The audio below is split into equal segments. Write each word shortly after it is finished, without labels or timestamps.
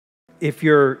if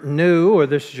you're new or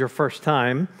this is your first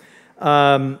time,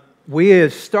 we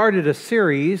have started a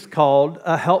series called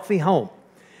A Healthy Home.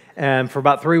 And for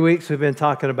about 3 weeks, we've been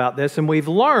talking about this. And we've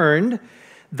learned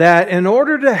that in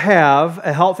order to have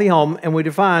a healthy home, and we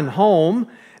define home,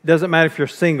 doesn't matter if you're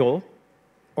single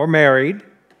or married,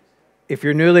 if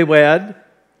you're newlywed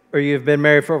or you've been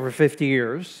married for over 50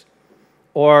 years,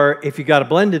 or if you've got a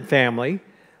blended family,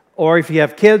 or if you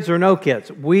have kids or no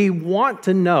kids. We want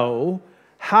to know,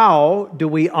 how do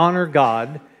we honor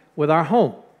God with our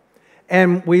home?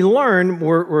 And we learn,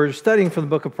 we're studying from the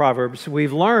Book of Proverbs,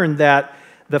 we've learned that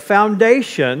the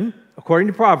foundation, according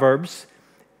to Proverbs,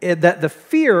 that the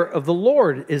fear of the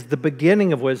Lord is the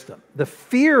beginning of wisdom. The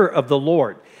fear of the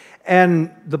Lord.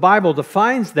 And the Bible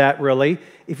defines that really,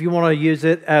 if you want to use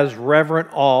it as reverent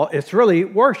awe, it's really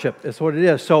worship. That's what it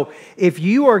is. So if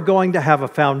you are going to have a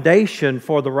foundation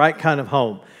for the right kind of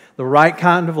home, the right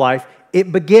kind of life,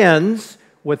 it begins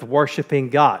with worshiping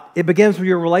God. It begins with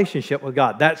your relationship with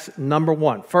God. That's number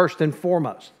one, first and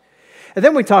foremost. And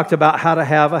then we talked about how to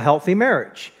have a healthy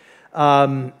marriage.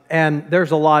 And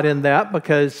there's a lot in that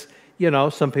because, you know,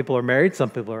 some people are married, some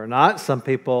people are not. Some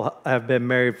people have been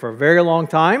married for a very long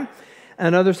time,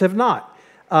 and others have not.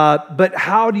 But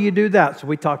how do you do that? So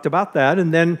we talked about that.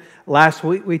 And then last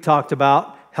week we talked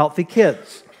about healthy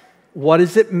kids. What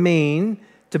does it mean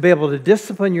to be able to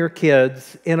discipline your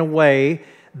kids in a way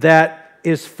that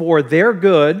is for their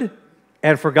good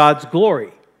and for God's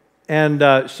glory?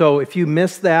 And so if you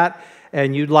missed that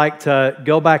and you'd like to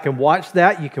go back and watch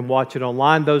that, you can watch it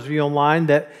online. Those of you online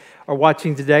that are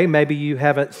watching today, maybe you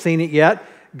haven't seen it yet,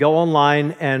 go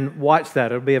online and watch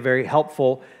that. It'll be a very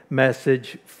helpful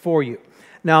message for you.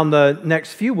 Now, in the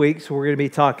next few weeks, we're going to be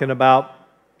talking about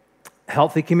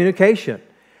healthy communication.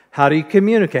 How do you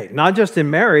communicate? Not just in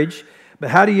marriage, but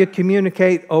how do you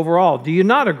communicate overall? Do you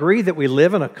not agree that we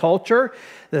live in a culture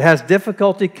that has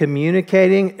difficulty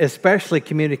communicating, especially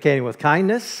communicating with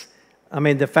kindness? I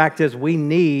mean, the fact is we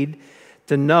need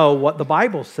to know what the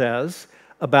Bible says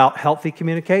about healthy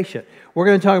communication. We're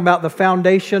going to talk about the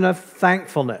foundation of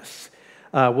thankfulness.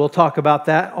 We'll talk about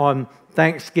that on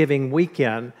Thanksgiving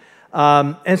weekend.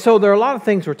 And so there are a lot of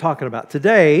things we're talking about.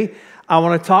 Today, I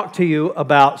want to talk to you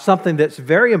about something that's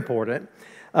very important,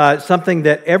 something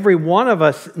that every one of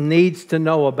us needs to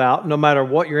know about, no matter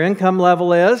what your income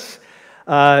level is.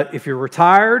 If you're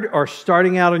retired or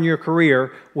starting out in your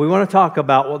career, we want to talk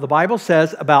about what the Bible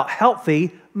says about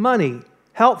healthy money.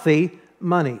 Healthy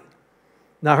money.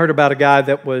 Now, I heard about a guy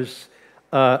that was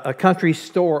a country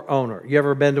store owner. You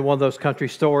ever been to one of those country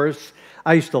stores?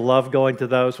 I used to love going to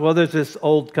those. Well, there's this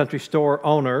old country store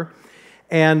owner,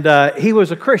 and he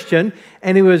was a Christian,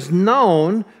 and he was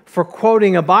known for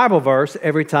quoting a Bible verse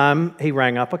every time he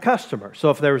rang up a customer. So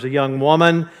if there was a young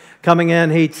woman coming in,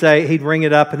 he'd ring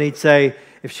it up, and he'd say,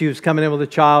 if she was coming in with a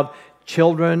child,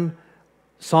 children,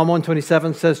 Psalm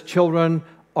 127 says, children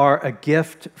are a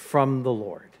gift from the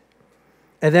Lord.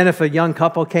 And then if a young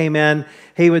couple came in,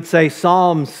 he would say,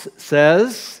 Psalms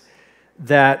says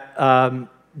that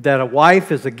a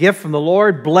wife is a gift from the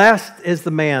Lord. Blessed is the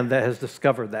man that has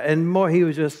discovered that. And more, he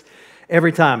was just,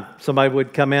 every time somebody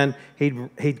would come in,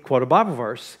 he'd quote a Bible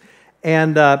verse.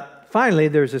 And finally,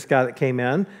 there's this guy that came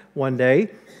in one day,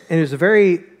 and he was a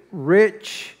very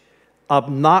rich,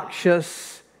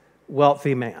 obnoxious,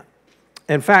 wealthy man.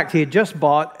 In fact, he had just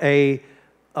bought a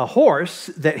horse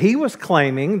that he was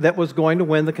claiming that was going to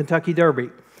win the Kentucky Derby.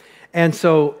 And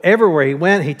so everywhere he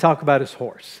went, he talked about his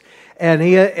horse. And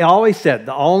he always said,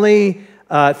 the only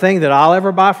thing that I'll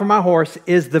ever buy for my horse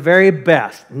is the very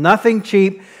best. Nothing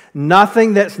cheap,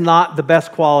 nothing that's not the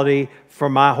best quality for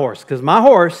my horse. Because my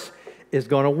horse is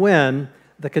going to win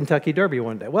the Kentucky Derby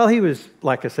one day. Well, he was,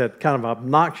 like I said, kind of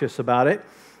obnoxious about it.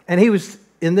 And he was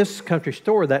in this country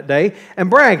store that day and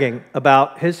bragging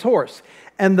about his horse.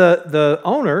 And the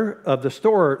owner of the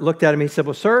store looked at him. He said,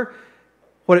 well, sir,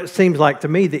 what it seems like to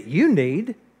me that you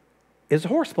need is a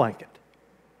horse blanket.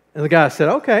 And the guy said,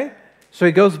 okay. So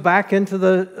he goes back into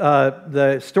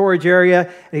the storage area,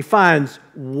 and he finds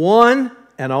one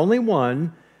and only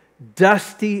one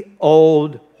dusty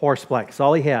old horse blanket. That's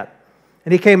all he had.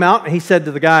 And he came out, and he said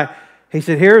to the guy, he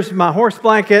said, here's my horse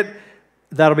blanket.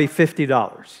 That'll be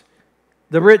 $50.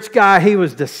 The rich guy, he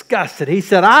was disgusted. He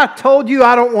said, I told you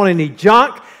I don't want any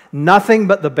junk, nothing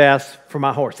but the best for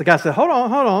my horse. The guy said, hold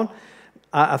on.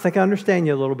 I think I understand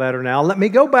you a little better now. Let me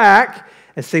go back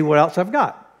and see what else I've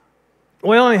got.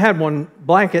 We only had one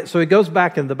blanket, so he goes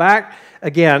back in the back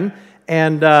again,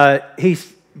 and he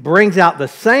brings out the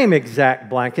same exact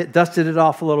blanket, dusted it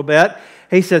off a little bit.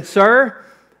 He said, sir,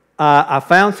 I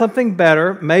found something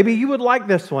better. Maybe you would like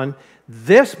this one.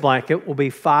 This blanket will be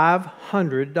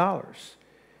 $500.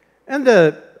 And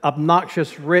the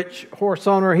obnoxious rich horse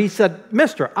owner, he said,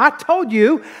 "Mister, I told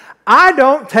you I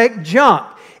don't take junk.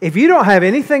 If you don't have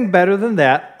anything better than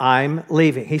that, I'm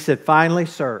leaving." He said, "Finally,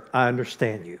 sir, I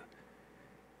understand you.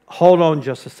 Hold on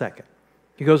just a second."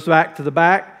 He goes back to the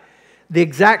back, the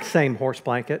exact same horse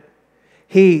blanket.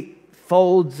 He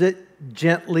folds it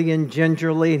gently and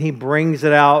gingerly, and he brings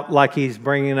it out like he's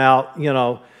bringing out,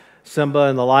 Simba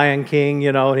and the Lion King,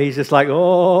 and he's just like,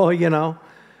 oh,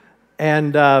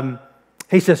 And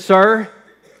he says, "Sir,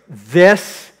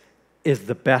 this is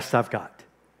the best I've got.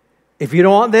 If you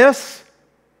don't want this,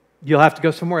 you'll have to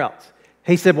go somewhere else."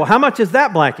 He said, "Well, how much is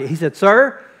that blanket?" He said,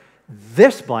 "Sir,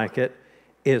 this blanket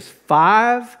is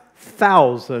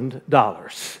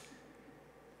 $5,000.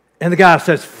 And the guy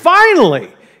says,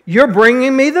 "Finally, you're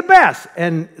bringing me the best."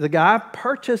 And the guy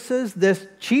purchases this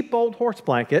cheap old horse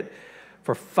blanket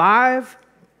for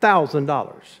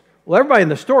 $5,000. Well, everybody in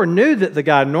the store knew that the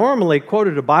guy normally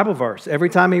quoted a Bible verse every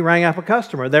time he rang up a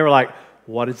customer. They were like,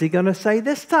 "What is he going to say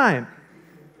this time?"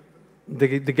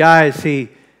 The guy, as he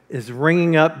is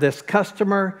ringing up this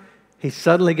customer, he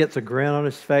suddenly gets a grin on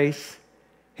his face.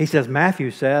 He says,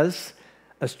 "Matthew says,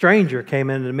 a stranger came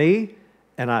into me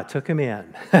and I took him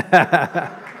in."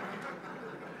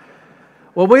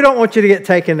 Well, we don't want you to get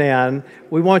taken in.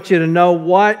 We want you to know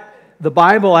what the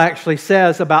Bible actually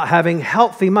says about having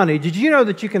healthy money. Did you know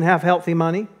that you can have healthy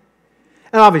money?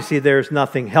 And obviously there's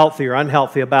nothing healthy or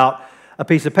unhealthy about a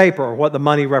piece of paper or what the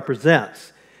money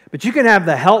represents. But you can have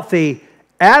the healthy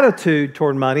attitude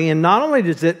toward money, and not only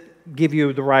does it give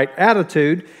you the right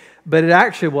attitude, but it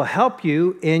actually will help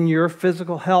you in your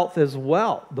physical health as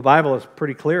well. The Bible is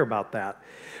pretty clear about that.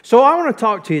 So I want to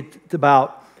talk to you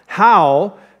about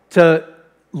how to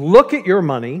look at your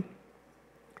money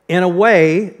in a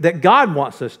way that God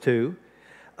wants us to.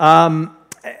 And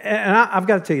I've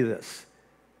got to tell you this.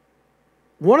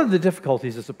 One of the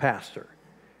difficulties as a pastor,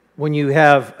 when you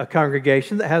have a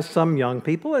congregation that has some young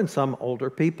people and some older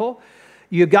people,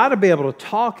 you've got to be able to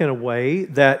talk in a way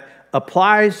that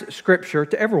applies Scripture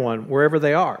to everyone, wherever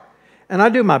they are. And I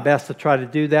do my best to try to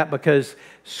do that because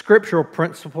scriptural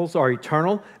principles are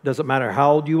eternal. Doesn't matter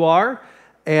how old you are.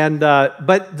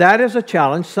 But that is a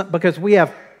challenge because we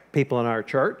have people in our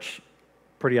church,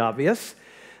 pretty obvious,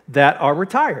 that are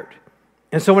retired.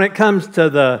 And so when it comes to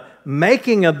the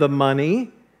making of the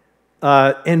money,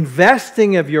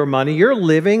 investing of your money, you're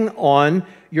living on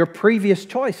your previous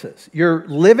choices. You're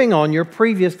living on your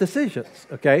previous decisions,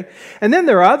 okay? And then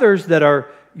there are others that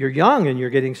you're young and you're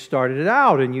getting started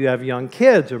out and you have young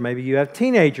kids or maybe you have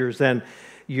teenagers and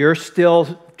you're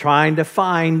still trying to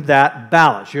find that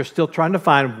balance. You're still trying to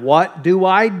find, what do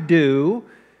I do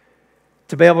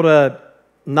to be able to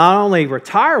not only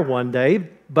retire one day,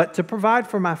 but to provide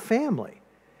for my family.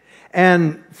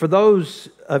 And for those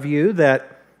of you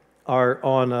that are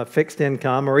on a fixed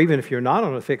income, or even if you're not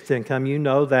on a fixed income, you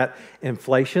know that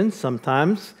inflation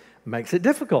sometimes makes it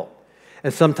difficult.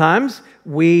 And sometimes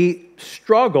we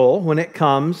struggle when it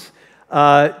comes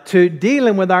to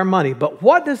dealing with our money. But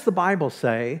what does the Bible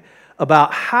say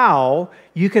about how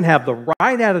you can have the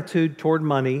right attitude toward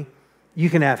money, you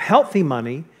can have healthy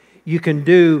money, you can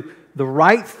do the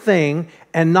right thing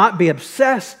and not be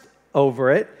obsessed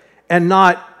over it and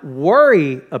not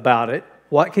worry about it?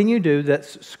 What can you do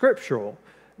that's scriptural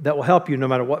that will help you no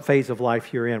matter what phase of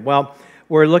life you're in? Well,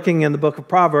 we're looking in the book of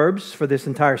Proverbs for this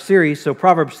entire series. So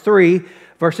Proverbs 3,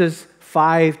 verses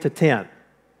 5 to 10.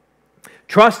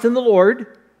 "Trust in the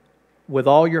Lord with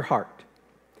all your heart,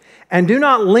 and do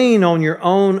not lean on your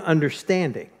own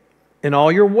understanding. In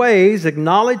all your ways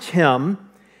acknowledge Him,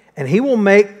 and He will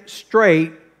make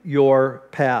straight your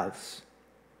paths.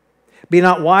 Be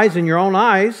not wise in your own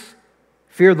eyes.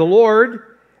 Fear the Lord,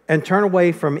 and turn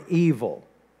away from evil.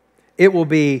 It will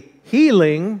be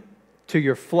healing to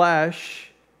your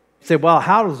flesh." You say, "Well,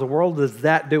 how does the world does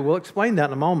that do?" We'll explain that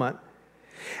in a moment.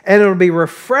 "And it'll be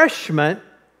refreshment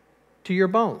to your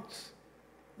bones."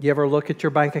 You ever look at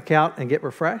your bank account and get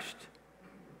refreshed?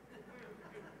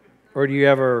 Or do you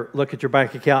ever look at your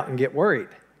bank account and get worried?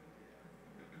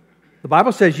 The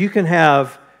Bible says you can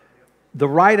have the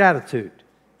right attitude.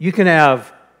 You can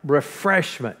have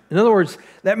refreshment. In other words,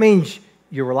 that means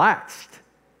you're relaxed.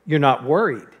 You're not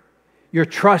worried. You're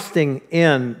trusting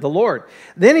in the Lord.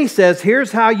 Then he says,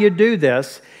 here's how you do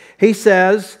this. He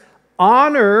says,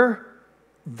 honor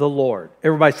the Lord.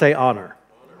 Everybody say honor.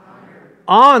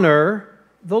 Honor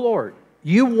the Lord.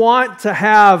 You want to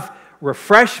have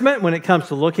refreshment when it comes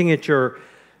to looking at your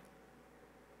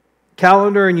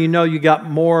calendar and you know you got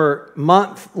more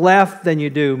month left than you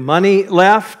do money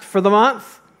left for the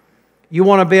month. You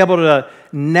want to be able to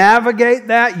navigate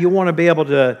that. You want to be able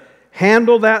to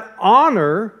handle that.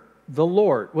 Honor the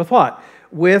Lord. With what?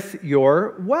 With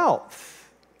your wealth.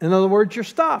 In other words, your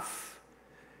stuff,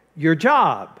 your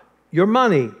job, your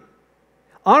money.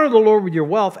 Honor the Lord with your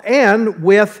wealth and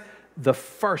with the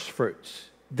first fruits.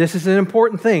 This is an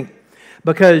important thing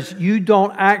because you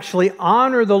don't actually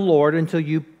honor the Lord until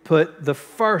you put the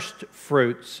first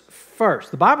fruits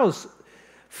first. The Bible is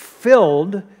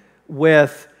filled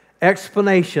with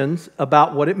explanations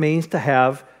about what it means to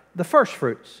have the first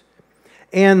fruits.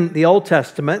 In the Old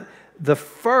Testament, the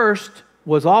first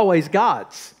was always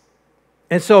God's.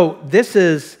 And so this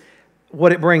is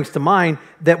what it brings to mind,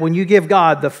 that when you give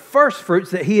God the first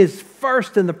fruits, that He is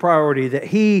first in the priority, that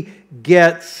He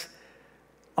gets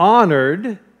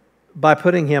honored by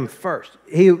putting Him first.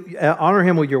 Honor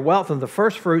Him with your wealth and the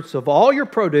first fruits of all your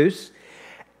produce,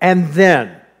 and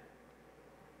then,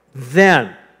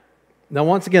 now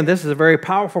once again, this is a very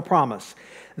powerful promise,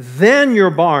 then your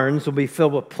barns will be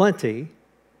filled with plenty,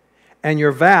 and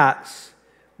your vats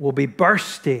will be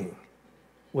bursting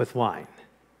with wine.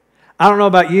 I don't know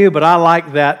about you, but I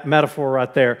like that metaphor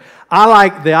right there. I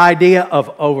like the idea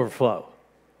of overflow.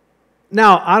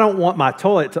 Now, I don't want my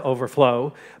toilet to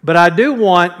overflow, but I do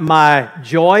want my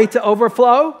joy to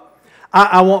overflow.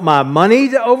 I want my money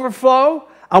to overflow.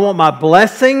 I want my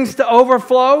blessings to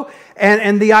overflow.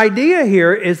 And the idea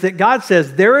here is that God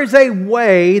says there is a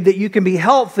way that you can be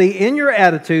healthy in your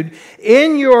attitude,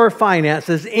 in your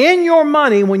finances, in your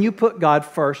money when you put God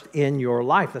first in your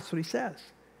life. That's what He says.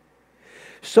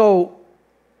 So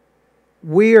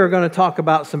we are going to talk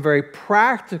about some very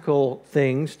practical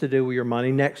things to do with your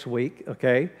money next week,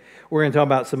 okay? We're going to talk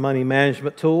about some money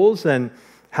management tools and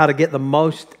how to get the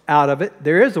most out of it.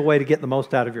 There is a way to get the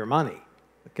most out of your money,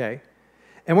 okay?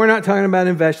 And we're not talking about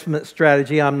investment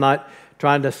strategy. I'm not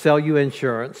trying to sell you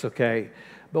insurance, okay?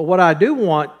 But what I do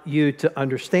want you to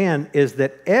understand is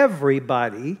that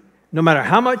everybody, no matter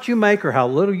how much you make or how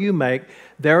little you make,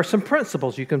 there are some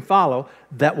principles you can follow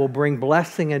that will bring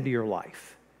blessing into your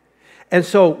life. And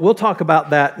so we'll talk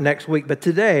about that next week. But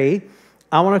today,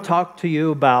 I want to talk to you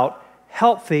about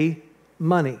healthy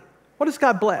money. What does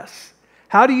God bless?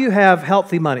 How do you have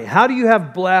healthy money? How do you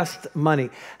have blessed money?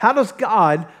 How does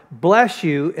God bless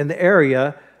you in the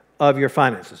area of your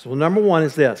finances? Well, number one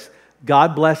is this.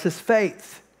 God blesses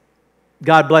faith.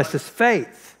 God blesses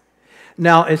faith.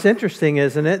 Now, it's interesting,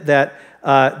 isn't it, that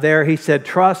there He said,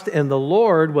 trust in the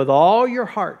Lord with all your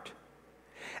heart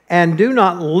and do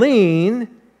not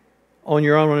lean on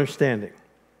your own understanding.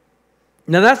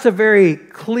 Now, that's a very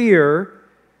clear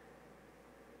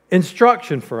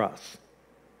instruction for us.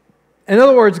 In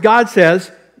other words, God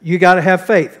says you got to have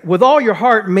faith. With all your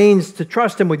heart means to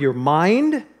trust Him with your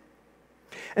mind.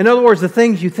 In other words, the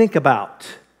things you think about.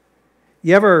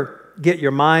 You ever get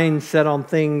your mind set on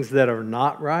things that are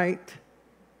not right?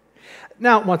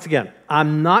 Now, once again,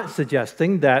 I'm not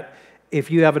suggesting that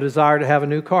if you have a desire to have a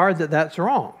new car, that that's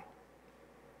wrong.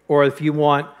 Or if you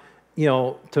want,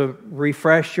 to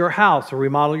refresh your house or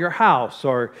remodel your house,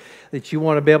 or that you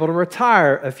want to be able to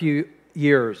retire a few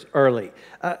years early.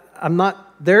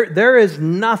 There is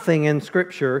nothing in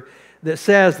Scripture that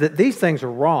says that these things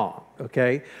are wrong,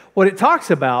 okay? What it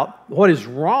talks about, what is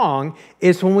wrong,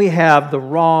 is when we have the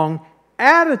wrong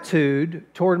attitude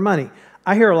toward money.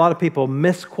 I hear a lot of people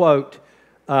misquote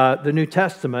the New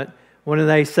Testament when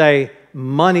they say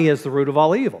money is the root of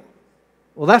all evil.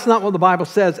 Well, that's not what the Bible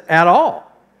says at all.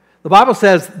 The Bible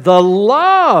says the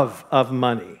love of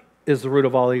money is the root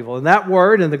of all evil. And that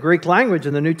word in the Greek language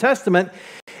in the New Testament,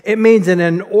 it means an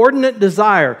inordinate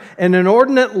desire, an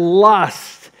inordinate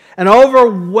lust, an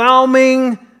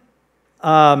overwhelming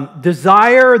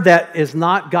desire that is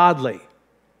not godly.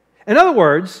 In other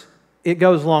words, it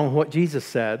goes along with what Jesus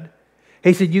said.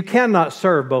 He said, you cannot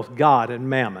serve both God and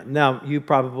mammon. Now, you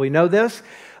probably know this,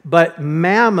 but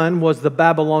mammon was the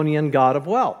Babylonian god of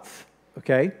wealth,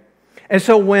 okay? And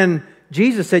so when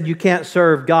Jesus said you can't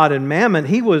serve God and mammon,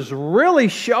 He was really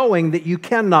showing that you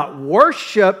cannot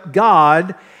worship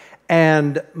God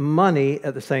and money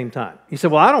at the same time. You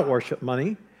said, well, I don't worship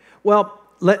money. Well,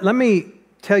 let me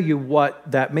tell you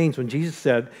what that means when Jesus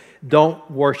said, don't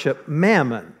worship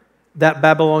mammon, that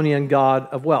Babylonian god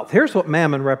of wealth. Here's what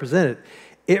mammon represented.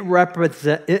 It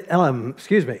represented,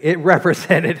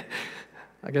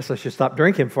 I guess I should stop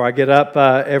drinking before I get up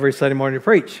every Sunday morning to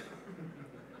preach.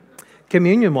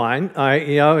 Communion wine, all right,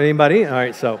 anybody? All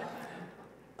right, so.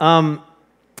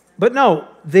 But no,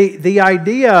 the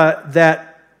idea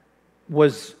that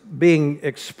was being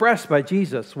expressed by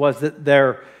Jesus was that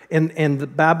there, in the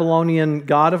Babylonian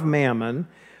god of mammon,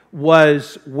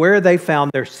 was where they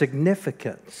found their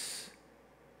significance.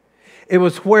 It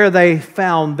was where they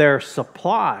found their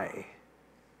supply,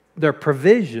 their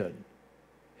provision.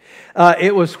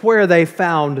 It was where they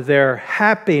found their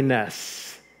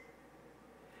happiness.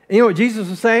 And you know what Jesus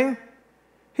was saying?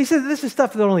 He said, this is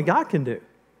stuff that only God can do.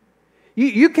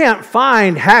 You can't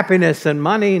find happiness in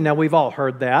money. Now, we've all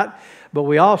heard that, but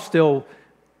we all still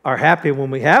are happy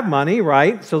when we have money,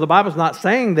 right? So the Bible's not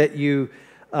saying that you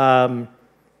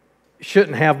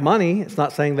shouldn't have money. It's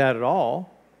not saying that at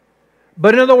all.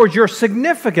 But in other words, your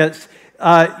significance,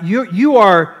 you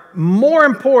are more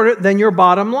important than your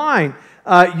bottom line.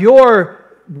 Your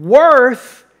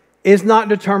worth is not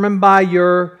determined by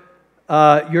your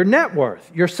net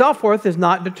worth. Your self-worth is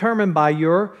not determined by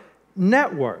your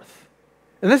net worth.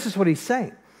 And this is what he's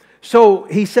saying. So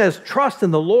he says, trust in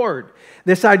the Lord.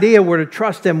 This idea we're to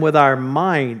trust him with our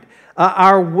mind,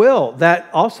 our will. That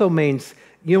also means,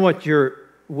 you know what your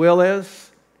will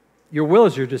is? Your will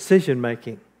is your decision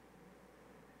making.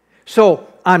 So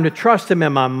I'm to trust him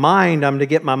in my mind. I'm to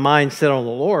get my mind set on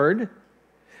the Lord.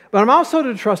 But I'm also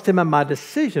to trust him in my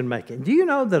decision making. Do you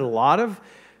know that a lot of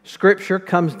Scripture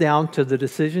comes down to the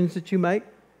decisions that you make?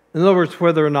 In other words,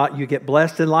 whether or not you get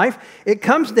blessed in life, it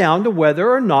comes down to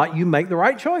whether or not you make the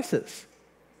right choices.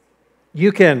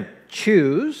 You can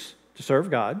choose to serve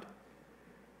God,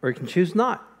 or you can choose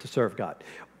not to serve God.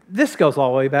 This goes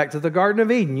all the way back to the Garden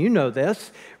of Eden. You know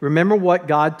this. Remember what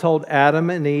God told Adam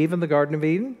and Eve in the Garden of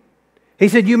Eden? He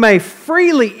said, you may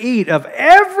freely eat of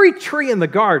every tree in the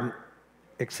garden,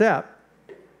 except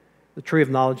the tree of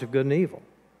knowledge of good and evil.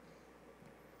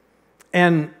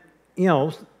 And, you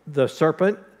know, the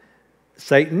serpent,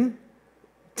 Satan,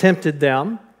 tempted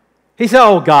them. He said,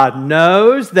 oh, God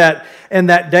knows that in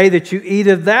that day that you eat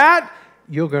of that,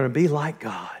 you're going to be like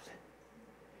God.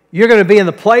 You're going to be in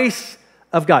the place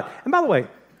of God. And by the way,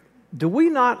 do we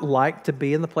not like to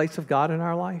be in the place of God in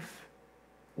our life?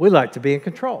 We like to be in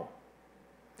control.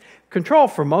 Control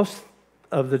for most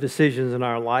of the decisions in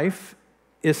our life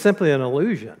is simply an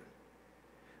illusion.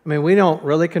 I mean, we don't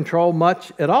really control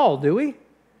much at all, do we?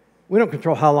 We don't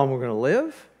control how long we're going to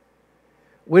live.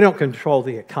 We don't control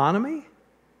the economy.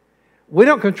 We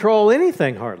don't control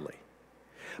anything hardly.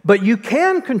 But you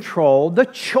can control the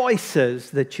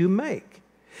choices that you make.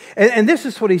 And this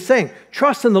is what he's saying.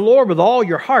 Trust in the Lord with all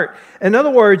your heart. In other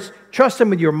words, trust him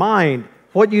with your mind,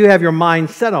 what you have your mind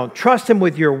set on. Trust him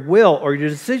with your will or your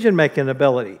decision-making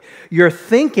ability, your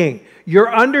thinking,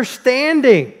 your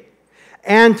understanding,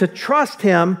 and to trust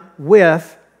him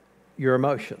with your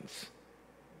emotions.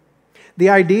 The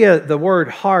idea, the word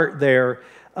heart there,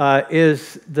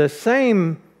 is the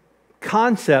same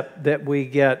concept that we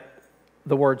get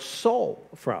the word soul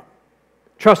from.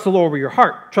 Trust the Lord with your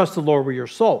heart. Trust the Lord with your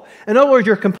soul. In other words,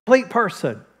 you're a complete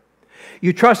person.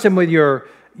 You trust him with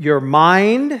your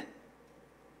mind,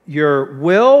 your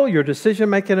will, your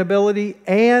decision-making ability,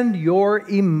 and your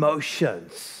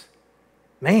emotions.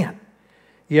 Man,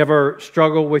 you ever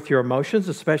struggle with your emotions,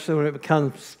 especially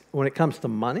when it comes to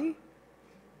money?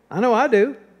 I know I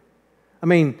do. I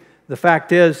mean, the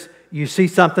fact is, you see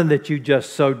something that you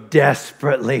just so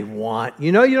desperately want.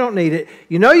 You know you don't need it.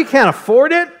 You know you can't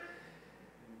afford it,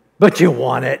 but you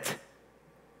want it.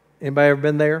 Anybody ever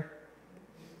been there?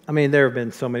 I mean, there have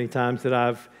been so many times that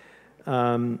I've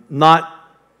not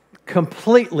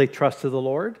completely trusted the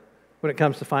Lord when it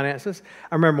comes to finances.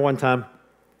 I remember one time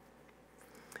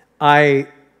I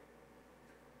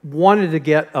wanted to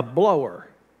get a blower.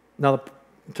 Now,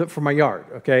 for my yard,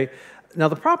 okay? Now,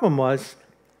 the problem was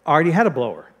I already had a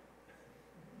blower.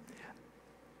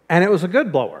 And it was a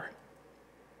good blower.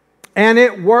 And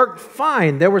it worked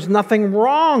fine. There was nothing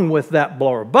wrong with that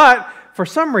blower. But for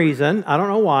some reason, I don't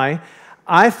know why,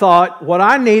 I thought what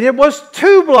I needed was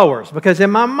two blowers. Because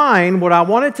in my mind, what I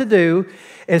wanted to do,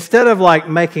 instead of like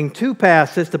making two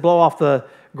passes to blow off the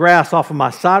grass off of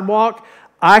my sidewalk,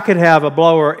 I could have a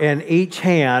blower in each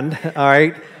hand, all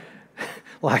right?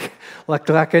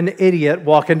 like an idiot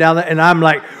walking down there, and I'm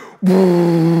like,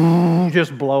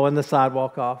 just blowing the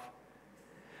sidewalk off.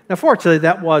 Now, fortunately,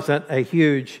 that wasn't a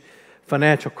huge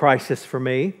financial crisis for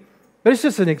me, but it's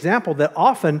just an example that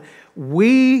often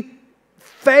we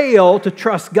fail to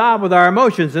trust God with our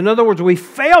emotions. In other words, we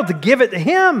fail to give it to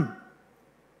him.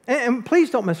 And please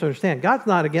don't misunderstand. God's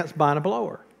not against buying a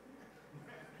blower.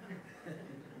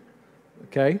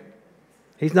 Okay?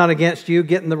 He's not against you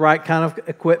getting the right kind of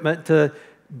equipment to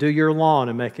do your lawn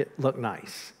and make it look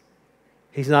nice.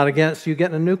 He's not against you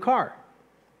getting a new car.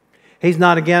 He's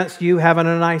not against you having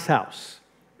a nice house.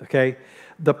 Okay?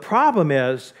 The problem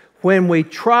is when we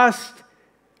trust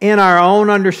in our own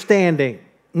understanding.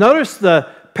 Notice the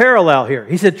parallel here.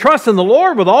 He said, trust in the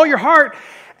Lord with all your heart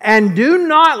and do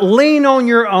not lean on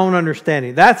your own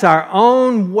understanding. That's our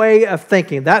own way of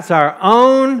thinking. That's our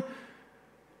own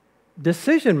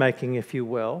decision-making, if you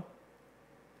will.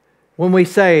 when we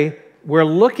say we're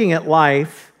looking at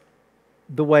life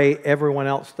the way everyone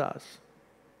else does.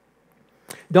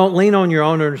 Don't lean on your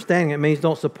own understanding. It means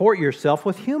don't support yourself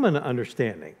with human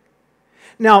understanding.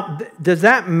 Now, does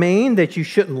that mean that you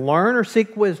shouldn't learn or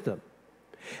seek wisdom?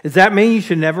 Does that mean you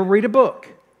should never read a book?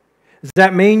 Does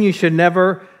that mean you should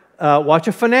never watch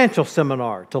a financial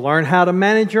seminar to learn how to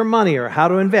manage your money or how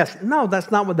to invest? No,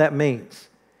 that's not what that means.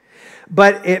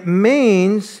 But it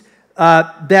means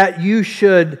that you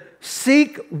should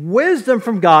seek wisdom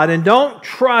from God and don't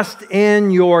trust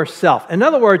in yourself. In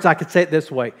other words, I could say it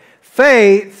this way.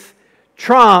 Faith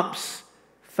trumps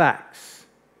facts.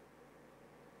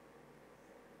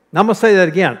 Now I'm going to say that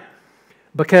again,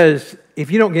 because if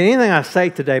you don't get anything I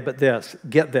say today but this,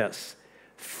 get this.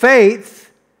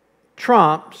 Faith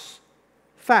trumps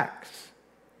facts.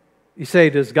 You say,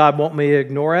 does God want me to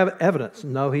ignore evidence?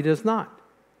 No, He does not.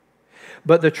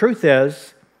 But the truth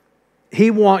is, He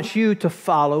wants you to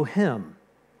follow Him.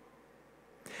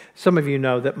 Some of you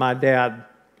know that my dad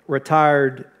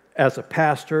retired as a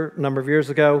pastor a number of years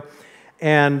ago.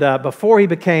 And before he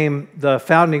became the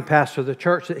founding pastor of the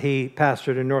church that he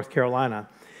pastored in North Carolina,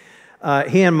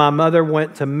 he and my mother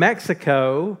went to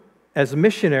Mexico as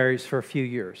missionaries for a few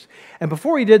years. And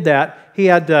before he did that, he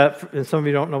had to, and some of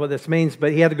you don't know what this means,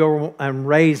 but he had to go and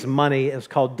raise money. It's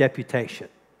called deputation.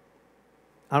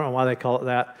 I don't know why they call it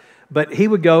that. But he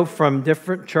would go from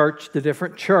different church to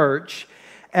different church,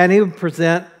 and he would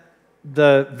present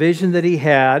the vision that he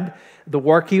had, the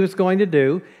work he was going to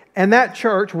do, and that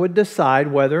church would decide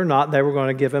whether or not they were going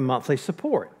to give him monthly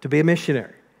support to be a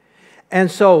missionary. And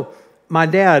so my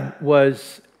dad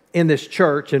was in this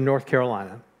church in North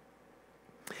Carolina,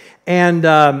 and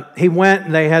he went,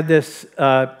 and they had this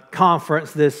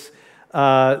conference, this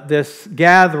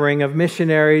gathering of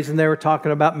missionaries, and they were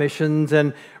talking about missions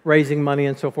and raising money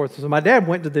and so forth. So my dad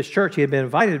went to this church. He had been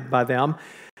invited by them.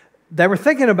 They were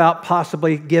thinking about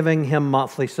possibly giving him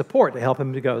monthly support to help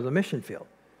him to go to the mission field.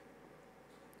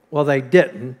 Well, they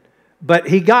didn't, but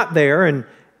he got there, and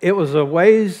it was a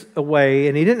ways away,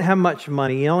 and he didn't have much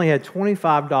money. He only had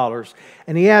 $25,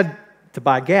 and he had to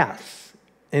buy gas,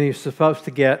 and he was supposed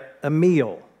to get a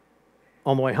meal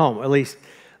on the way home. At least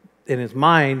in his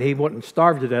mind, he wouldn't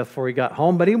starve to death before he got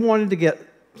home, but he wanted to get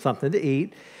something to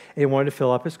eat, and he wanted to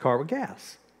fill up his car with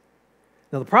gas.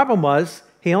 Now, the problem was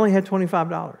he only had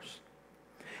 $25.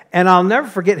 And I'll never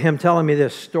forget him telling me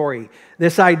this story.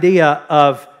 This idea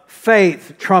of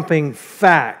faith trumping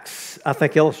facts, I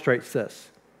think, illustrates this.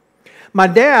 My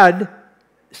dad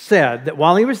said that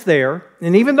while he was there,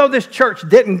 and even though this church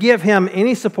didn't give him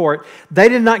any support, they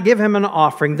did not give him an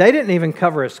offering. They didn't even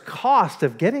cover his cost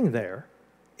of getting there,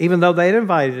 even though they had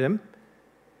invited him.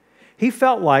 He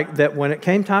felt like that when it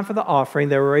came time for the offering,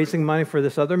 they were raising money for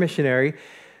this other missionary.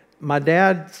 My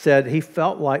dad said he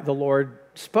felt like the Lord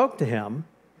spoke to him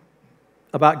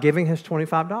about giving his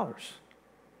 $25.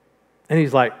 And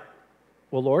he's like,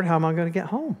 well, Lord, how am I going to get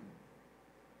home?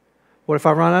 What if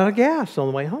I run out of gas on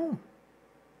the way home?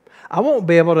 I won't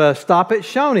be able to stop at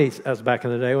Shoney's. That was back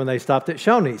in the day when they stopped at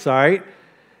Shoney's, all right?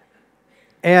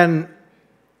 And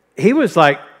he was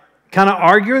like kind of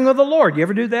arguing with the Lord. You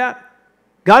ever do that?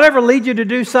 God ever lead you to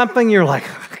do something, you're like,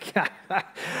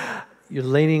 you're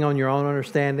leaning on your own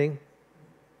understanding?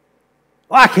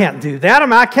 Well, I can't do that.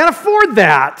 I can't afford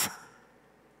that.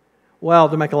 Well,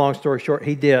 to make a long story short,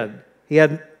 he did. He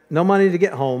had no money to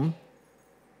get home.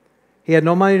 He had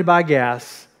no money to buy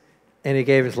gas, and he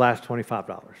gave his last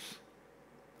 $25.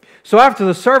 So after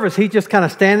the service, he just kind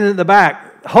of standing in the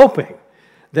back, hoping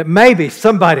that maybe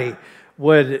somebody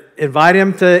would invite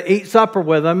him to eat supper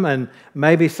with him, and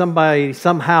maybe somebody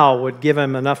somehow would give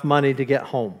him enough money to get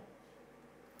home.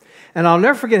 And I'll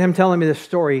never forget him telling me this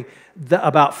story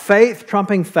about faith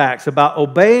trumping facts, about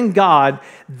obeying God.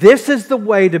 This is the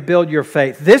way to build your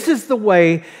faith. This is the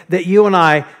way that you and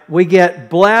I, we get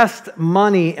blessed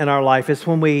money in our life. It's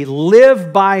when we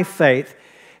live by faith.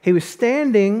 He was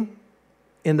standing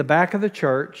in the back of the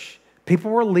church.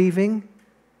 People were leaving.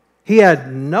 He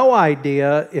had no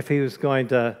idea if he was going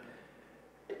to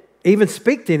even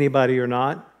speak to anybody or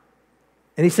not.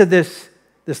 And he said this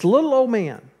little old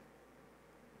man,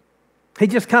 he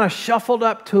just kind of shuffled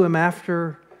up to him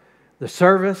after the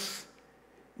service,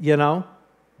 you know.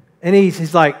 And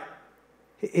he's like,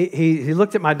 he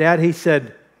looked at my dad. He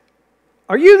said,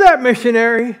 "Are you that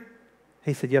missionary?"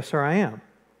 He said, "Yes, sir, I am."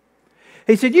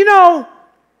 He said, "You know,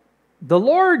 the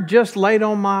Lord just laid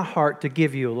on my heart to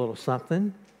give you a little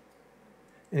something."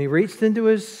 And he reached into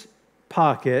his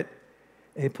pocket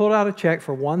and he pulled out a check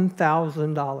for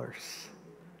 $1,000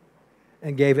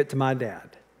 and gave it to my dad.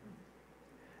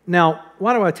 Now,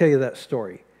 why do I tell you that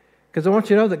story? Because I want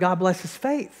you to know that God blesses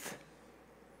faith.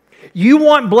 You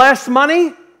want blessed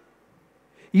money?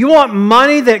 You want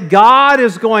money that God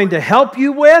is going to help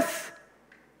you with?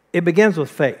 It begins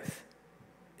with faith.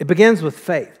 It begins with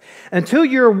faith. Until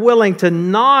you're willing to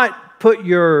not put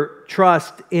your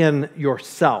trust in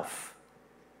yourself,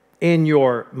 in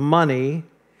your money,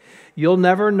 you'll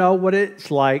never know what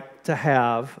it's like to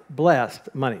have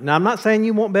blessed money. Now, I'm not saying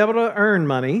you won't be able to earn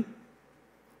money.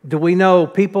 Do we know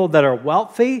people that are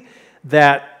wealthy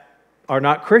that are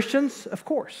not Christians? Of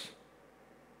course.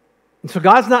 And so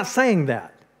God's not saying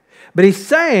that. But He's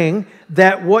saying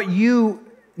that what you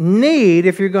need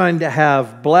if you're going to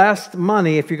have blessed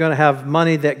money, if you're going to have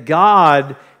money that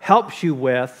God helps you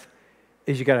with,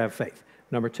 is you got to have faith.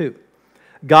 Number two,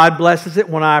 God blesses it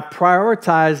when I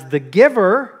prioritize the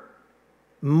giver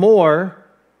more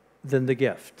than the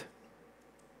gift.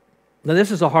 Now,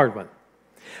 this is a hard one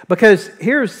because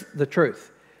here's the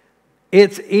truth.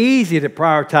 It's easy to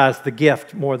prioritize the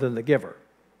gift more than the giver.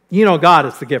 You know God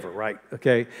is the giver, right?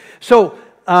 Okay. So,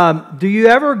 do you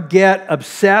ever get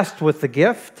obsessed with the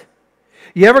gift?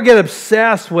 You ever get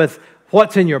obsessed with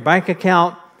what's in your bank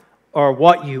account or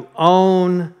what you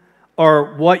own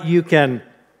or what you can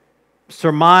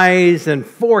surmise and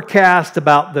forecast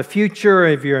about the future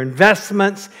of your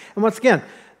investments? And once again,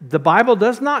 the Bible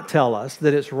does not tell us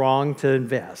that it's wrong to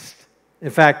invest. In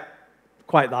fact,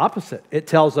 quite the opposite. It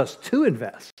tells us to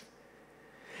invest.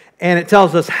 And it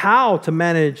tells us how to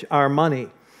manage our money.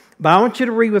 But I want you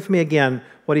to read with me again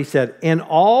what he said. In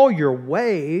all your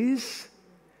ways,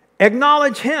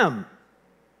 acknowledge Him,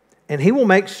 and He will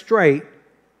make straight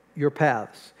your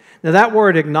paths. Now, that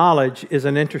word acknowledge is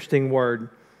an interesting word.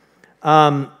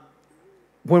 When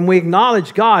we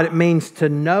acknowledge God, it means to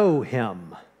know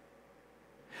Him.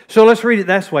 So let's read it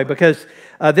this way, because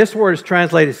this word is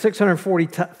translated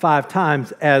 645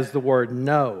 times as the word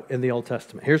know in the Old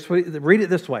Testament. Read it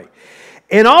this way.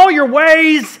 In all your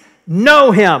ways,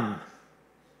 know Him.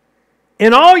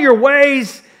 In all your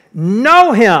ways,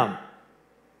 know Him,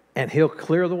 and He'll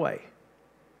clear the way.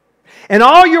 In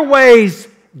all your ways,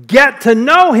 get to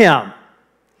know Him.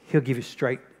 He'll give you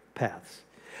straight paths.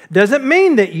 Doesn't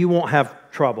mean that you won't have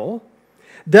trouble.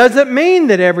 Doesn't mean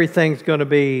that everything's going to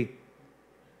be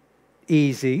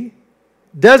easy.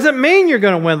 Doesn't mean you're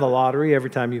going to win the lottery every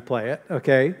time you play it,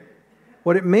 okay?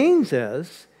 What it means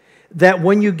is that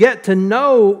when you get to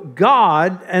know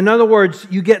God, in other words,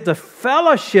 you get to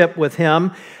fellowship with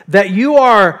Him, that you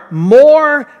are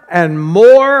more and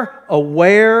more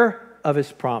aware of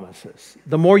His promises.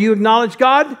 The more you acknowledge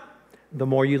God, the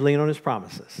more you lean on His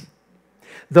promises.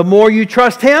 The more you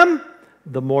trust Him,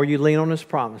 the more you lean on His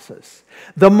promises.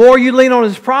 The more you lean on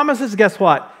His promises, guess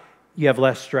what? You have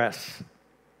less stress.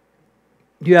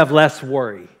 You have less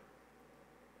worry.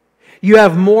 You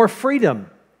have more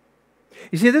freedom.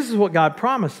 You see, this is what God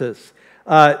promises,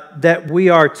 that we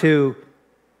are to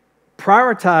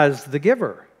prioritize the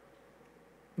giver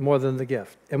more than the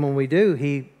gift. And when we do,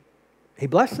 He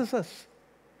blesses us.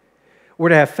 We're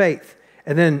to have faith.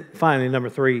 And then finally, number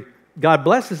three, God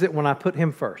blesses it when I put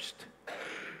Him first.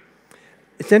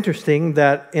 It's interesting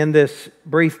that in this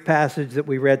brief passage that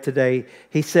we read today,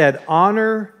 He said,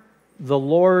 honor the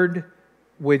Lord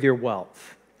with your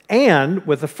wealth and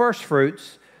with the first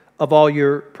fruits of all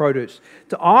your produce.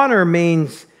 To honor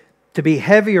means to be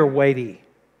heavy or weighty.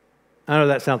 I know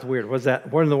that sounds weird. What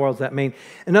in the world does that mean?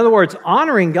 In other words,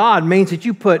 honoring God means that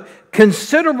you put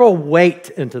considerable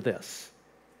weight into this.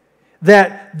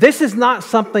 That this is not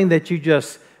something that you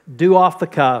just do off the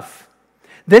cuff.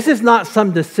 This is not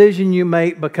some decision you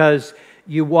make because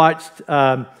you watched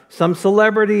some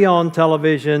celebrity on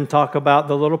television talk about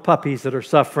the little puppies that are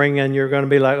suffering and you're going to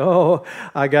be like, oh,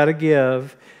 I got to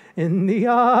give in the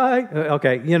eye.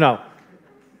 Okay, you know.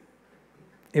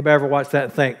 Anybody ever watch that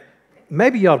and think,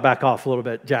 maybe you ought to back off a little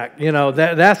bit, Jack. You know,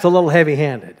 that's a little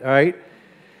heavy-handed, all right?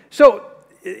 So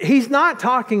he's not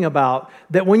talking about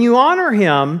that when you honor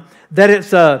Him, that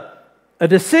it's a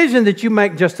decision that you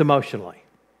make just emotionally.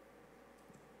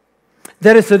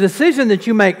 That it's a decision that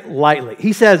you make lightly.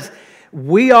 He says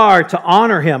we are to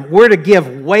honor Him. We're to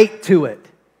give weight to it.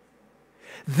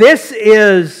 This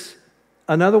is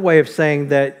another way of saying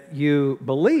that you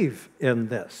believe in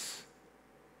this.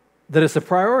 That it's a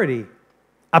priority.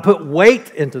 I put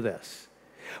weight into this.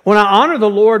 When I honor the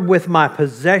Lord with my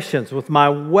possessions, with my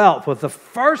wealth, with the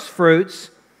first fruits,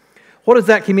 what does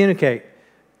that communicate?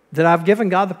 That I've given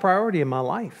God the priority in my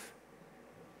life.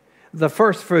 The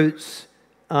first fruits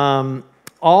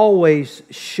always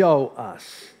show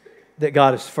us that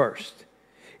God is first.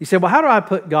 You say, well, how do I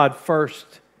put God first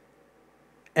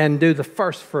and do the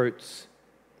first fruits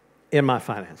in my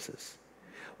finances?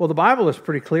 Well, the Bible is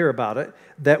pretty clear about it,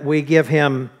 that we give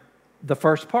Him the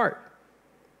first part.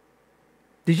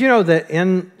 Did you know that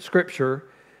in Scripture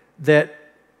that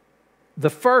the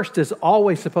first is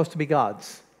always supposed to be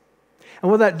God's? And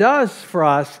what that does for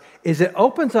us is it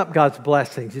opens up God's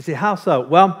blessings. You see, how so?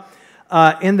 Well,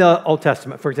 in the Old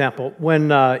Testament, for example, when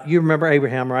you remember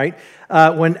Abraham, right?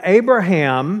 When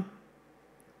Abraham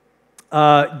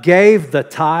gave the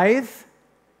tithe,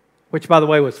 which, by the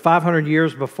way, was 500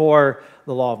 years before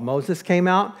the law of Moses came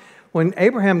out. When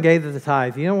Abraham gave the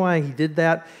tithe, you know why he did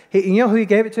that? You know who he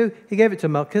gave it to? He gave it to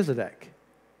Melchizedek,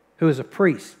 who is a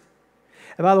priest.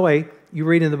 And by the way, you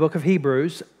read in the book of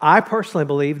Hebrews, I personally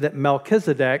believe that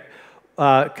Melchizedek,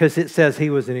 because it says he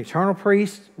was an eternal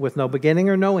priest with no beginning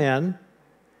or no end,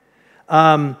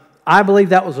 I believe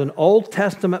that was an Old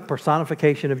Testament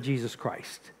personification of Jesus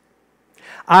Christ.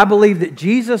 I believe that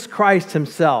Jesus Christ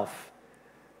himself,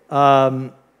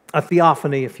 a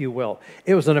theophany, if you will.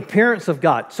 It was an appearance of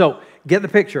God. So get the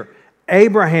picture.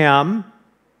 Abraham,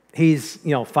 he's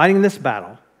fighting this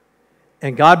battle,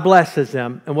 and God blesses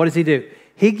him. And what does he do?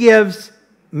 He gives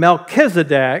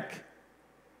Melchizedek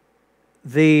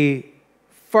the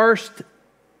first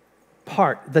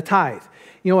part, the tithe.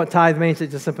 You know what tithe means?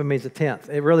 It just simply means a tenth.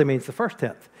 It really means the first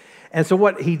tenth. And so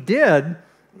what he did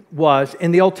was,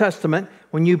 in the Old Testament,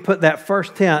 when you put that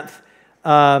first tenth,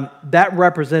 that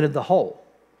represented the whole.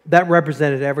 That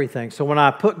represented everything. So when I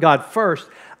put God first,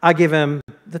 I give him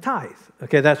the tithe.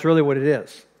 Okay, that's really what it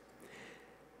is.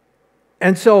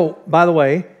 And so, by the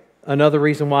way, another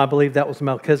reason why I believe that was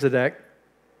Melchizedek,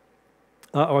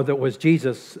 or that was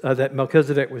Jesus, that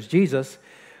Melchizedek was Jesus,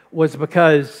 was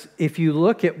because if you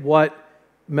look at what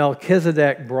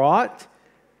Melchizedek brought,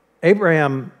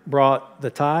 Abraham brought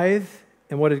the tithe,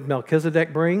 and what did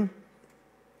Melchizedek bring?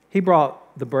 He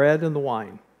brought the bread and the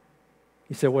wine.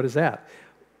 You say, what is that?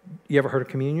 You ever heard of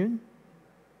communion?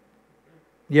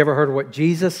 You ever heard of what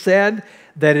Jesus said?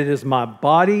 That it is my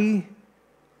body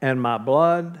and my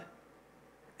blood.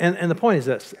 And the point is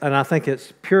this, and I think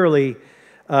it's purely,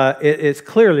 it's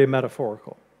clearly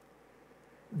metaphorical,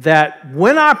 that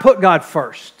when I put God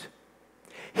first,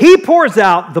 he pours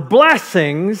out the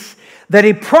blessings that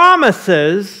he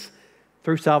promises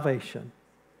through salvation.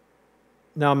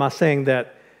 Now, am I saying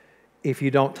that if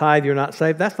you don't tithe, you're not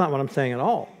saved? That's not what I'm saying at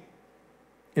all.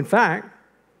 In fact,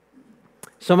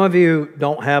 some of you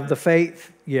don't have the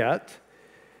faith yet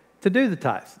to do the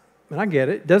tithe. And I get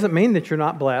it. It doesn't mean that you're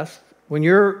not blessed. When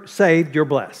you're saved, you're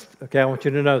blessed. Okay, I want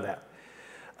you to know that.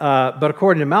 But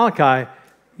according to Malachi,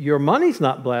 your money's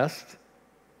not blessed.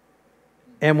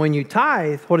 And when you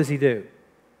tithe, what does he do?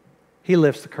 He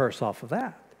lifts the curse off of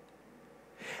that.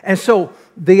 And so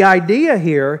the idea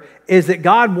here is that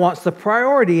God wants the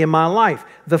priority in my life.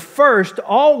 The first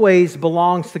always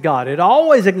belongs to God. It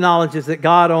always acknowledges that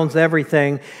God owns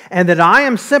everything and that I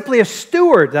am simply a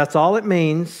steward. That's all it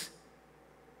means.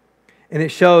 And it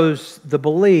shows the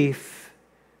belief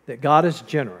that God is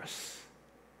generous.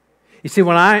 You see,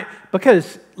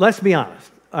 because let's be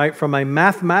honest, from a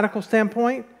mathematical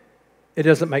standpoint, it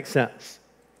doesn't make sense.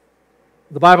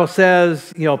 The Bible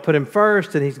says, put him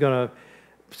first and he's going to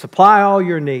supply all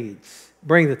your needs.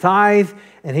 Bring the tithe,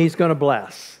 and he's going to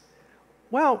bless.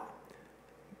 Well,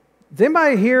 has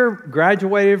anybody here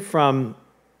graduated from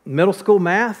middle school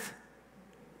math?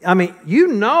 I mean, you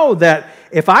know that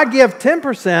if I give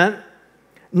 10%,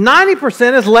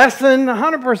 90% is less than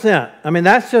 100%. I mean,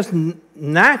 that's just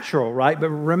natural, right? But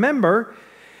remember,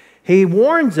 he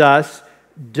warns us,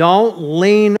 don't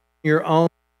lean on your own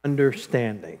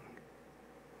understanding,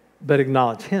 but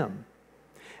acknowledge him.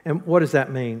 And what does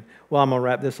that mean? Well, I'm going to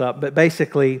wrap this up. But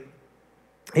basically,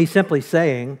 he's simply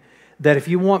saying that if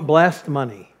you want blessed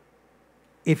money,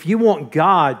 if you want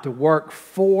God to work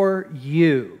for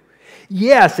you,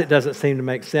 yes, it doesn't seem to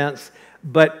make sense,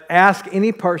 but ask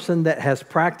any person that has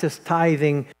practiced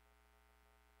tithing,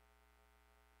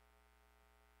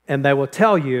 and they will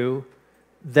tell you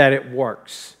that it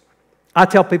works. I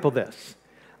tell people this.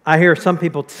 I hear some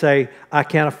people say, I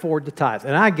can't afford to tithe.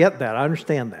 And I get that. I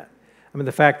understand that. I mean,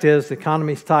 the fact is, the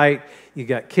economy's tight. You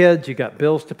got kids. You got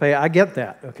bills to pay. I get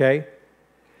that, okay?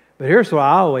 But here's what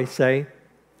I always say.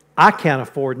 I can't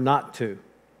afford not to.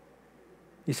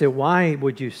 You say, why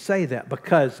would you say that?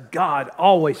 Because God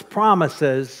always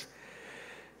promises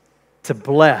to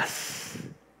bless,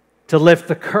 to lift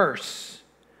the curse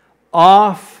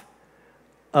off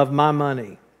of my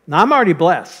money. Now, I'm already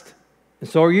blessed, and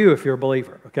so are you if you're a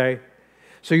believer, okay?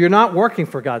 So you're not working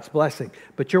for God's blessing,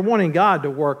 but you're wanting God to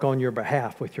work on your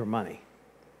behalf with your money.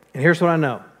 And here's what I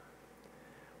know.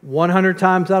 100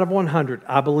 times out of 100,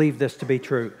 I believe this to be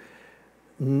true.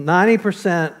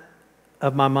 90%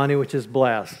 of my money, which is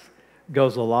blessed,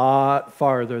 goes a lot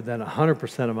farther than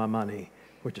 100% of my money,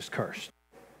 which is cursed.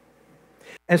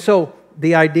 And so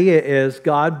the idea is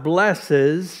God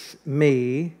blesses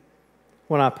me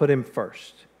when I put Him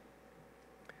first.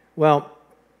 Well,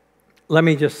 let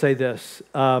me just say this.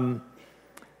 I'll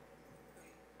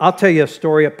tell you a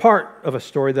story, a part of a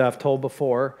story that I've told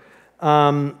before.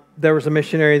 There was a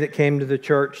missionary that came to the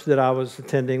church that I was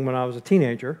attending when I was a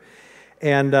teenager.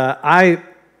 And I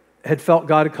had felt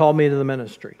God had called me to the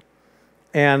ministry.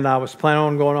 And I was planning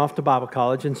on going off to Bible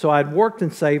college. And so I'd worked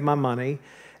and saved my money.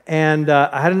 And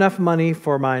I had enough money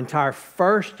for my entire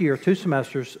first year, 2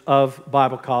 semesters of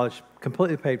Bible college,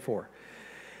 completely paid for.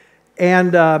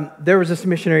 And there was this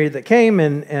missionary that came,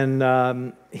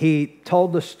 and he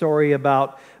told the story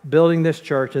about building this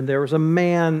church. And there was a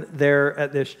man there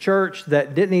at this church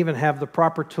that didn't even have the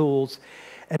proper tools.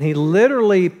 And he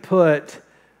literally put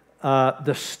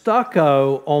the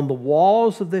stucco on the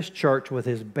walls of this church with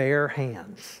his bare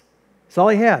hands. That's all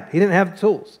he had. He didn't have the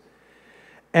tools.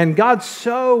 And God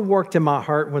so worked in my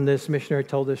heart when this missionary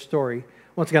told this story.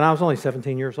 Once again, I was only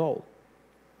 17 years old.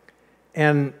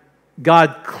 And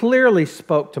God clearly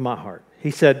spoke to my heart. He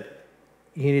said,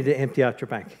 you need to empty out your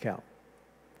bank account.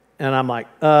 And I'm like,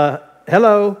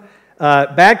 hello,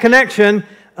 bad connection.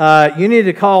 You need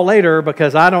to call later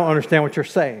because I don't understand what you're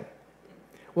saying.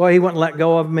 Well, he wouldn't let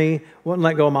go of me, wouldn't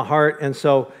let go of my heart. And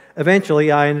so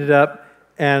eventually I ended up,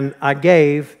 and I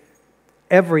gave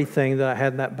everything that I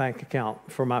had in that bank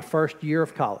account for my first year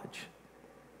of college.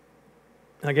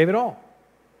 I gave it all.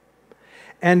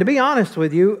 And to be honest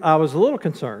with you, I was a little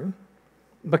concerned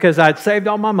because I'd saved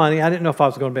all my money. I didn't know if I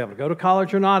was going to be able to go to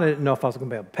college or not. I didn't know if I was going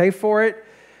to be able to pay for it.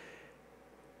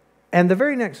 And the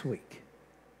very next week,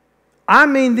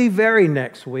 the very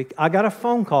next week, I got a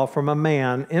phone call from a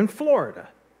man in Florida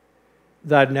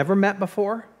that I'd never met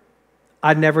before.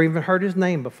 I'd never even heard his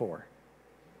name before.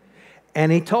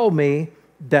 And he told me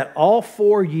that all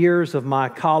 4 years of my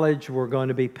college were going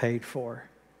to be paid for.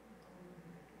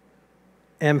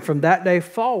 And from that day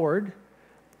forward,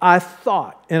 I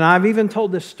thought, and I've even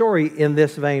told this story in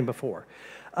this vein before,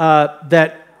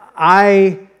 that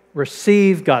I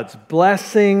received God's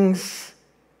blessings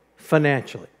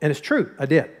financially. And it's true, I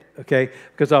did, okay,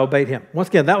 because I obeyed Him. Once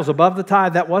again, that was above the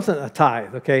tithe. That wasn't a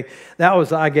tithe, okay? That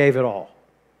was, I gave it all.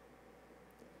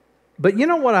 But you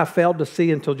know what I failed to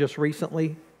see until just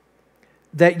recently?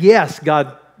 That yes,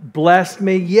 God blessed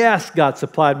me. Yes, God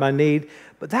supplied my need.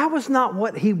 But that was not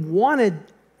what He wanted.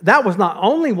 That was not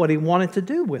only what He wanted to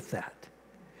do with that.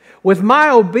 With my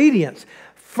obedience,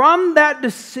 from that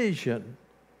decision,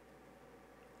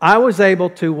 I was able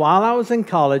to, while I was in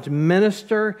college,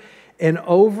 minister in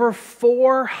over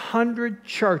 400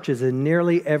 churches in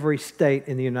nearly every state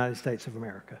in the United States of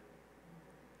America.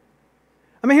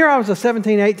 Here I was a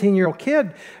 17, 18-year-old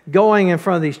kid going in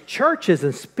front of these churches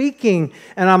and speaking,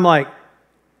 and I'm like,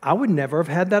 I would never have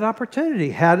had that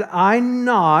opportunity had I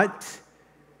not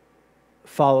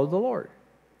followed the Lord.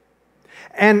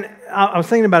 And I was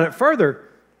thinking about it further.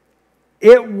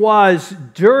 It was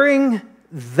during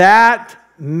that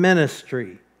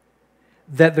ministry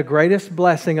that the greatest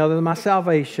blessing other than my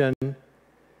salvation,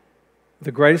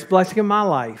 the greatest blessing of my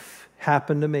life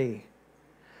happened to me.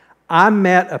 I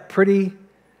met a pretty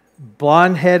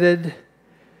blonde-headed,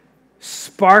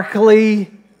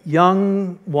 sparkly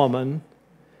young woman,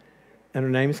 and her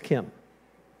name is Kim.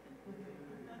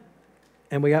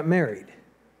 And we got married.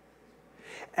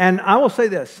 And I will say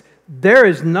this, there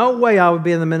is no way I would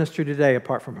be in the ministry today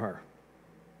apart from her.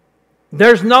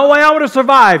 There's no way I would have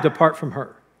survived apart from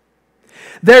her.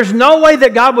 There's no way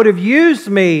that God would have used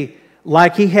me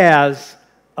like He has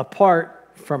apart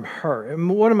from her. And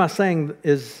what am I saying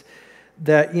is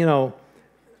that,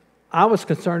 I was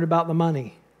concerned about the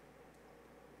money,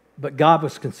 but God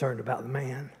was concerned about the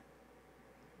man.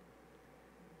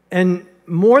 And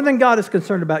more than God is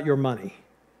concerned about your money,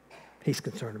 He's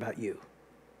concerned about you.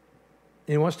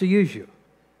 And He wants to use you.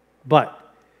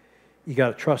 But you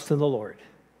got to trust in the Lord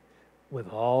with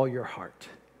all your heart.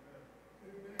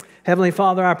 Heavenly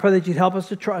Father, I pray that You'd help us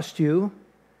to trust You,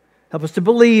 help us to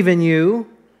believe in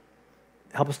You,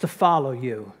 help us to follow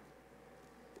You.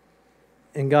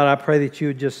 And God, I pray that You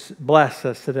would just bless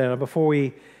us today. Now, before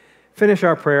we finish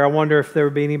our prayer, I wonder if there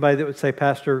would be anybody that would say,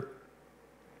 Pastor,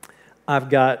 I've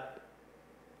got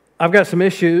some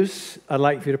issues I'd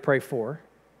like for you to pray for.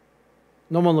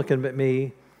 No one looking at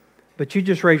me, but you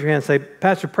just raise your hand and say,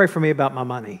 Pastor, pray for me about my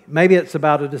money. Maybe it's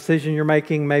about a decision you're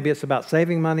making. Maybe it's about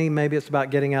saving money. Maybe it's about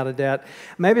getting out of debt.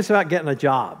 Maybe it's about getting a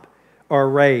job or a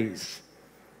raise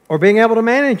or being able to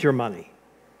manage your money.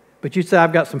 But you say,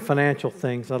 I've got some financial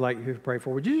things I'd like you to pray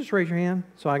for. Would you just raise your hand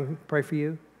so I can pray for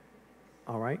you?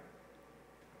 All right.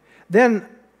 Then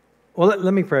Well,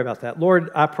 let me pray about that.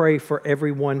 Lord, I pray for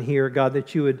everyone here, God,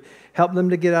 that you would help them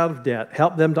to get out of debt,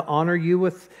 help them to honor you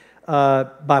with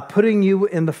by putting you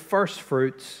in the first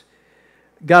fruits.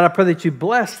 God, I pray that you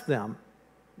bless them,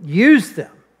 use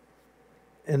them,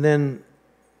 and then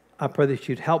I pray that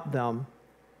you'd help them.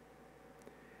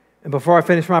 And before I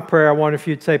finish my prayer, I wonder if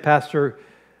you'd say, Pastor,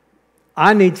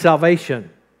 I need salvation.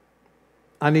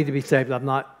 I need to be saved. I've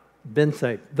not been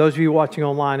saved. Those of you watching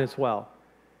online as well.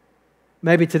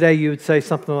 Maybe today you would say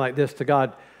something like this to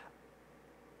God: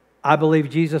 I believe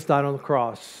Jesus died on the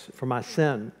cross for my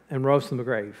sin and rose from the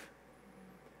grave.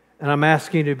 And I'm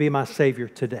asking you to be my Savior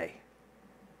today.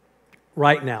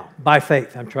 Right now, by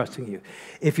faith, I'm trusting you.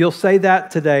 If you'll say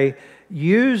that today,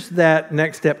 use that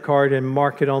next step card and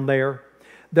mark it on there.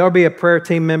 There'll be a prayer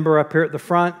team member up here at the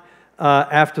front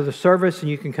after the service,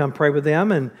 and you can come pray with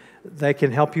them, and they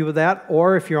can help you with that.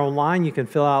 Or if you're online, you can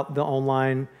fill out the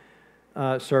online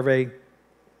survey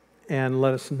and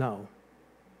let us know.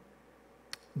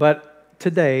 But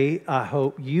today, I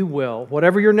hope you will,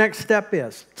 whatever your next step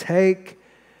is, take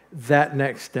that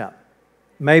next step.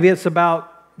 Maybe it's about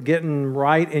getting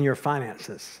right in your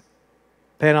finances,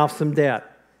 paying off some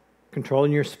debt,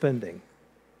 controlling your spending,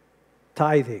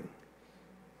 tithing,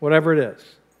 whatever it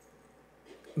is.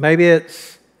 Maybe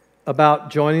it's about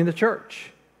joining the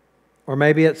church, or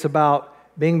maybe it's about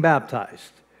being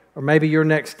baptized, or maybe your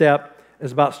next step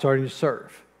is about starting to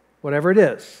serve. Whatever it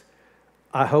is,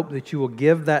 I hope that you will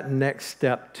give that next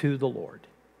step to the Lord.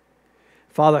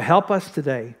 Father, help us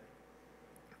today,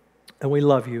 and we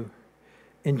love you.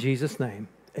 In Jesus' name,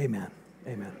 amen.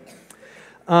 Amen.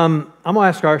 I'm going to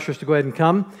ask our ushers to go ahead and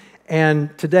come.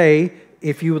 And today,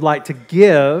 if you would like to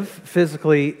give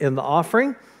physically in the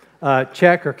offering,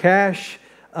 check or cash,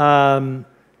 land,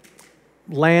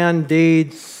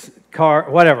 deeds, car,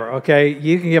 whatever, okay?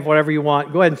 You can give whatever you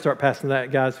want. Go ahead and start passing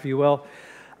that, guys, if you will.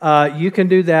 You can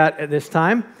do that at this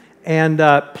time. And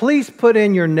please put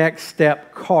in your next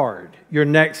step card. Your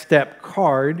next step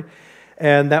card.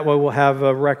 And that way we'll have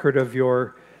a record of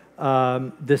your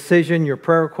decision, your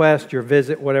prayer request, your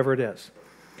visit, whatever it is.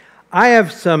 I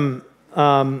have some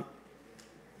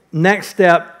next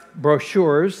step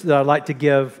brochures that I'd like to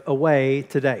give away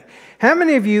today. How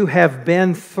many of you have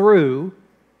been through,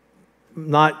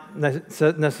 not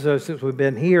necessarily since we've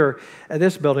been here at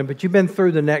this building, but you've been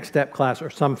through the next step class or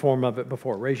some form of it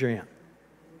before? Raise your hand.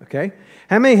 Okay?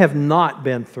 How many have not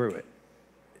been through it?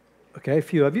 Okay, a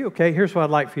few of you. Okay, here's what I'd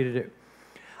like for you to do.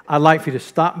 I'd like for you to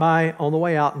stop by on the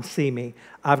way out and see me.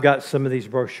 I've got some of these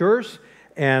brochures,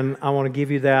 and I want to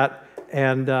give you that,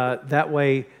 and that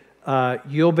way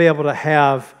you'll be able to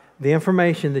have the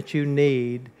information that you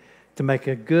need to make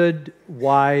a good,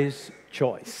 wise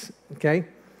choice. Okay?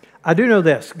 I do know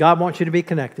this. God wants you to be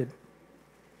connected.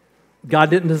 God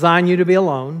didn't design you to be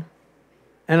alone,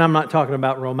 and I'm not talking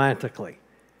about romantically.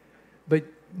 But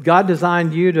God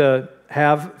designed you to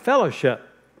have fellowship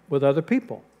with other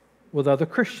people, with other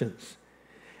Christians.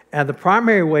 And the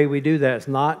primary way we do that is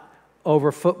not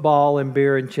over football and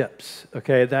beer and chips.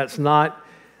 Okay, that's not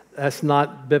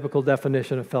biblical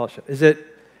definition of fellowship. Is it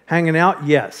hanging out?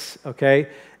 Yes. Okay,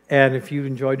 and if you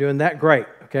enjoy doing that, great.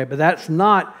 Okay, but that's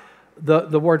not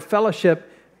the word fellowship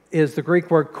is the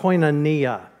Greek word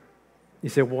koinonia. You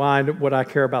say, why would I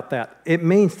care about that? It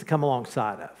means to come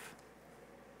alongside of.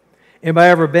 Anybody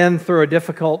ever been through a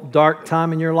difficult, dark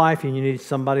time in your life and you need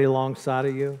somebody alongside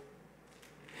of you?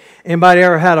 Anybody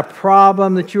ever had a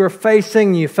problem that you were facing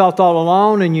and you felt all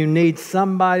alone and you need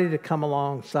somebody to come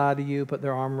alongside of you, put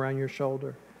their arm around your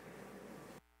shoulder?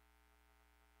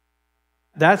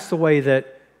 That's the way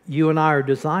that you and I are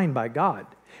designed by God.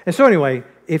 And so anyway,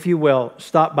 if you will,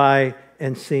 stop by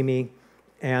and see me,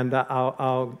 and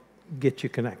I'll get you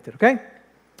connected, okay?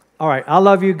 All right, I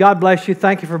love you. God bless you.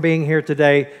 Thank you for being here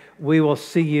today. We will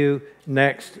see you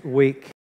next week.